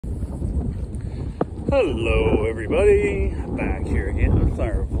Hello everybody, back here again with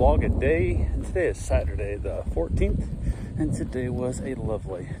our vlog a day. And today is Saturday the 14th, and today was a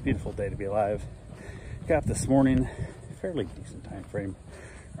lovely, beautiful day to be alive. Got up this morning, fairly decent time frame,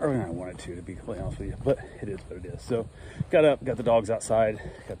 earlier than I wanted to be completely honest with you, but it is what it is. So got up, got the dogs outside,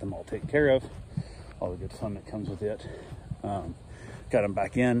 got them all taken care of, all the good fun that comes with it. Got them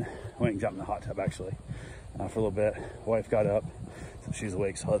back in, went and jumped in the hot tub actually for a little bit. Wife got up, so she's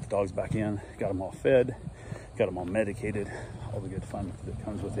awake, so I let the dogs back in, got them all fed, got them all medicated, all the good fun that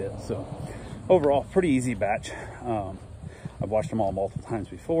comes with it. So overall, pretty easy batch. I've watched them all multiple times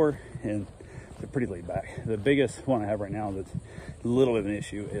before, and they're pretty laid back. The biggest one I have right now that's a little bit of an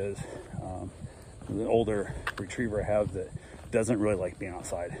issue is the older retriever I have that doesn't really like being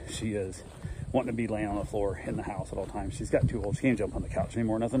outside. She is wanting to be laying on the floor in the house at all times. She's got too old. She can't jump on the couch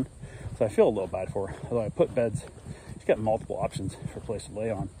anymore, nothing. So I feel a little bad for her. Although I put beds, she's got multiple options for a place to lay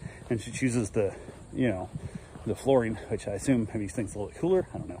on. And she chooses the, the flooring, which I assume maybe she thinks a little cooler.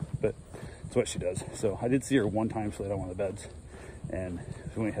 I don't know, but it's what she does. So I did see her one time she laid on one of the beds. And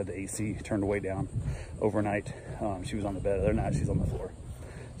when we had the AC turned way down overnight, she was on the bed. Other than that, she's on the floor.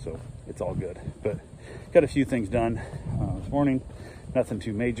 So it's all good. But got a few things done this morning. Nothing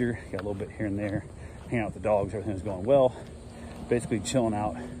too major. Got a little bit here and there. Hanging out with the dogs. Everything was going well. Basically chilling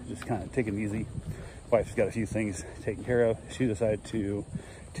out, just kind of taking it easy. Wife's got a few things taken care of. She decided to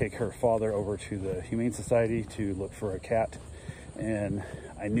take her father over to the Humane Society to look for a cat. And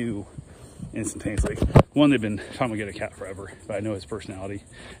I knew instantaneously, one, they've been trying to get a cat forever, but I know his personality.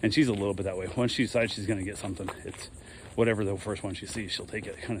 And she's a little bit that way. Once she decides she's going to get something, it's whatever the first one she sees, she'll take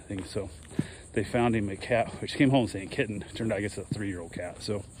it kind of thing. So they found him a cat, which came home saying kitten. Turned out I guess it's a 3-year-old cat.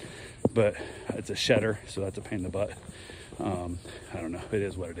 So, but it's a shedder, so that's a pain in the butt. I don't know, it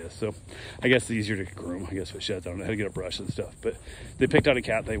is what it is. So I guess it's easier to groom, I guess, with sheds. I don't know how to get a brush and stuff, but they picked out a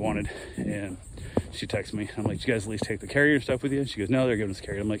cat they wanted, and she texted me. I'm like, "Did you guys at least take the carrier and stuff with you?" And she goes, "No, they're giving us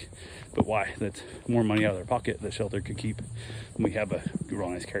carrier." I'm like, "But why? That's more money out of their pocket the shelter could keep. And we have a real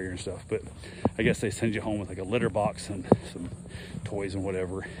nice carrier and stuff." But I guess they send you home with like a litter box and some toys and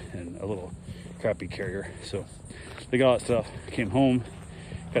whatever, and a little crappy carrier. So they got all that stuff, came home,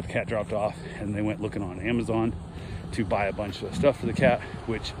 got the cat dropped off, and they went looking on Amazon to buy a bunch of stuff for the cat,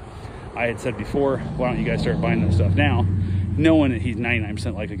 which I had said before, why don't you guys start buying this stuff now, knowing that he's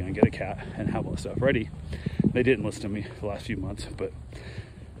 99% likely going to get a cat and have all the stuff ready. They didn't listen to me for the last few months, but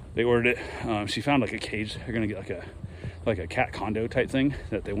they ordered it. She found like a cage. They're going to get like a cat condo type thing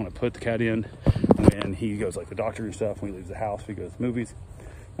that they want to put the cat in. And he goes like the doctor and stuff when he leaves the house, he goes to movies,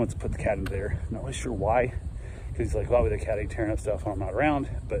 wants to put the cat in there. Not really sure why, because he's like, why would the cat ain't tearing up stuff when I'm not around?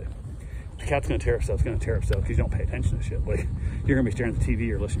 But the cat's gonna tear up stuff, it's gonna tear up stuff because you don't pay attention to shit. Like, you're gonna be staring at the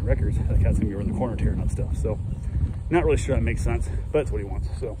TV or listening to records, the cat's gonna be over in the corner tearing up stuff. So not really sure that makes sense, but that's what he wants.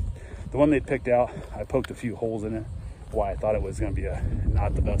 So the one they picked out, I poked a few holes in it, why I thought it was gonna be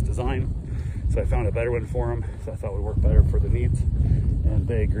not the best design. So I found a better one for him, so I thought would work better for the needs, and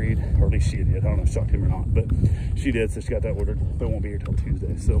they agreed, or at least she did. I don't know if it shocked him or not, but she did, so she got that ordered, but it won't be here till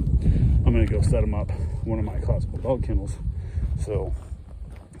Tuesday. So I'm gonna go set him up one of my classical dog kennels, so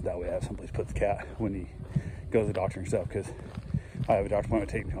that way I have someplace to put the cat when he goes to the doctor and stuff, because I have a doctor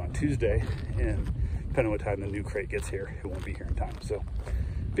appointment taking him on Tuesday, and depending on what time the new crate gets here, it won't be here in time. So,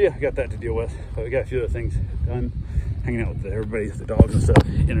 but yeah, I got that to deal with. But we got a few other things done, hanging out with everybody, the dogs and stuff,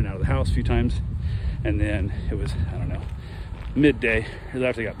 in and out of the house a few times. And then it was, I don't know, midday, or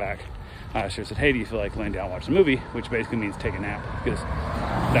after I got back, I asked her, I said, "Hey, do you feel like laying down and watching a movie?" Which basically means take a nap, because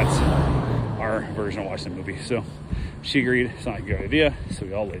that's our version of watching a movie. So she agreed, it's not a good idea, so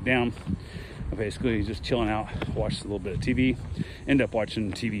we all laid down. Basically just chilling out, watched a little bit of TV, end up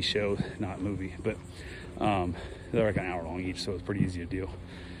watching a TV show, not a movie, but they're like an hour long each, so it's pretty easy to do.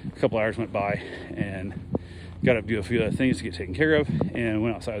 A couple hours went by, and got to do a few other things to get taken care of, and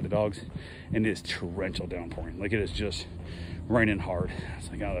went outside with the dogs, and it is torrential downpouring. Like, it is just raining hard. It's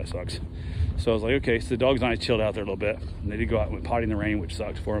like, oh, that sucks. So I was like, okay, so the dogs and I chilled out there a little bit, and they did go out and went potty in the rain, which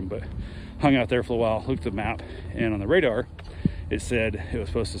sucked for them, but hung out there for a while, looked at the map, and on the radar, it said it was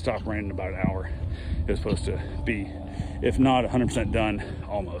supposed to stop raining in about an hour. It was supposed to be, if not 100% done,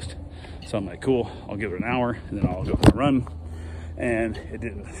 almost. So I'm like, cool, I'll give it an hour, and then I'll go for a run. And it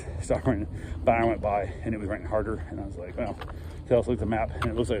didn't stop raining. But I went by, and it was raining harder, and I was like, well, so I looked at the map, and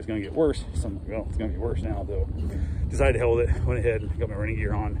it looks like it's gonna get worse. So I'm like, well, it's gonna get worse now, though. Decided to hell with it, went ahead, got my rain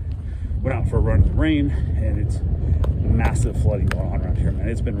gear on, went out for a run in the rain, and it's massive flooding going on around here, man.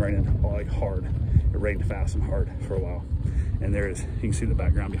 It's been raining like hard. It rained fast and hard for a while. And there is, you can see the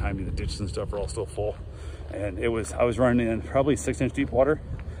background behind me, the ditches and stuff are all still full. And it was, I was running in probably 6-inch deep water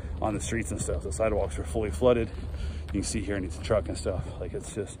on the streets and stuff. The sidewalks were fully flooded. You can see here underneath the truck and stuff. Like,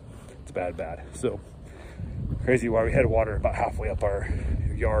 it's just, it's bad. So Crazy why we had water about halfway up our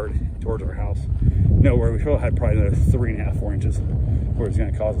yard towards our house. Nowhere. We still had probably another 3.5, 4 inches where it's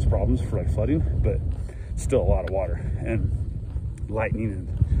going to cause us problems for like flooding, but still a lot of water and lightning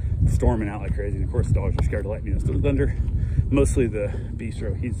and storming out like crazy. And of course the dogs are scared of lightning and thunder. Mostly the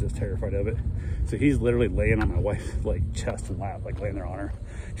Bistro, he's just terrified of it. So he's literally laying on my wife's like chest and lap, like laying there on her.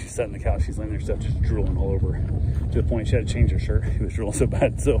 She's sitting on the couch, she's laying there stuff, just drooling all over, to the point she had to change her shirt. He was drooling so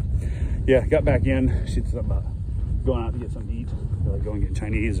bad. So yeah, got back in. She said something about going out to get something to eat, like going and get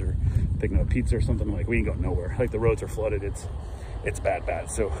Chinese or picking up pizza or something. Like, we ain't going nowhere. Like, the roads are flooded. It's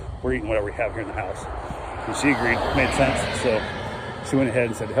bad. So we're eating whatever we have here in the house. And she agreed, made sense. So she went ahead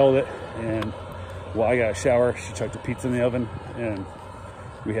and said, hell with it. And while I got a shower, she chucked the pizza in the oven, and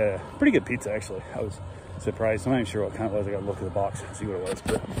we had a pretty good pizza, actually. I was surprised. I'm not even sure what kind it was. I gotta look at the box and see what it was,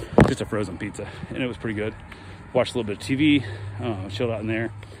 but just a frozen pizza, and it was pretty good. Watched a little bit of TV, chilled out in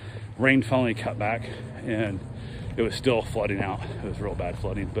there. Rain finally cut back, and it was still flooding out. It was real bad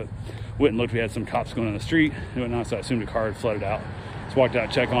flooding, but went and looked. We had some cops going on the street and whatnot, so I assumed a car had flooded out. Just walked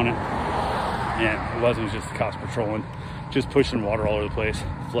out, check on it, and it wasn't. It was just the cops patrolling, just pushing water all over the place,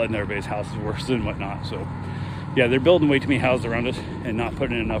 flooding everybody's houses worse and whatnot. So yeah, they're building way too many houses around us and not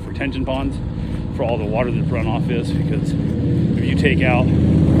putting in enough retention ponds for all the water that runoff is, because if you take out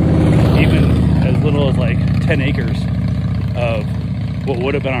even as little as like 10 acres of what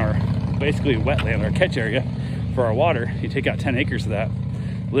would have been our basically wetland, our catch area for our water, you take out 10 acres of that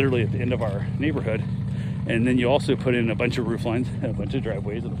literally at the end of our neighborhood, and then you also put in a bunch of roof lines and a bunch of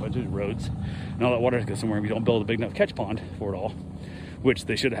driveways and a bunch of roads, and all that water goes somewhere. If you don't build a big enough catch pond for it all, which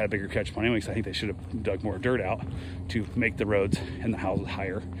they should have had a bigger catch pond anyway, because I think they should have dug more dirt out to make the roads and the houses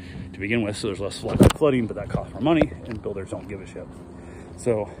higher to begin with, so there's less flooding, but that costs more money, and builders don't give a shit.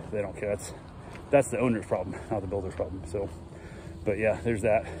 So they don't care. That's the owner's problem, not the builder's problem. So, but yeah, there's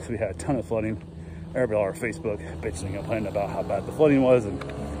that. So we had a ton of flooding. Everybody on our Facebook bitching and complaining about how bad the flooding was and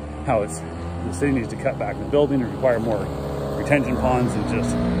how the city needs to cut back the building and require more retention ponds, and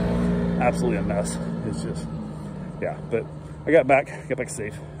just absolutely a mess. It's just, yeah, but I got back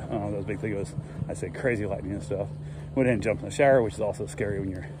safe. The big thing was, I said, crazy lightning and stuff. Went ahead and jumped in the shower, which is also scary when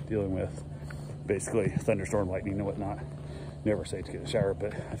you're dealing with basically thunderstorm, lightning and whatnot. Never safe to get in the shower,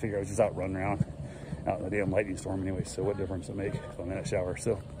 but I figured I was just out running around out in the damn lightning storm anyway, so what difference does it make if I'm in that shower?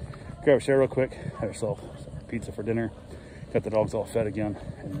 So grab a shower real quick, had ourselves pizza for dinner, got the dogs all fed again,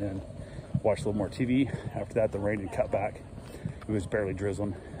 and then watched a little more TV. After that, the rain had cut back. It was barely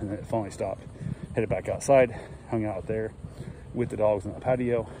drizzling, and then it finally stopped. Headed back outside, hung out there with the dogs on the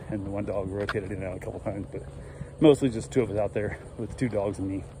patio, and the one dog rotated in and out a couple times, but mostly just two of us out there with the two dogs and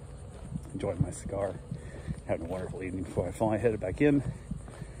me, enjoying my cigar, having a wonderful evening before I finally headed back in.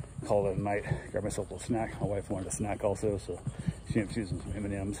 Called it a night, grabbed myself a little snack. My wife wanted a snack also, so she ended up choosing some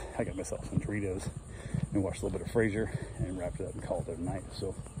M&Ms. I got myself some Doritos and watched a little bit of Frasier and wrapped it up and called it a night.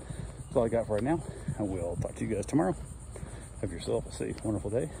 So that's all I got for right now, and we'll talk to you guys tomorrow. Have yourself a safe, wonderful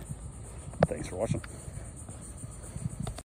day. Thanks for watching.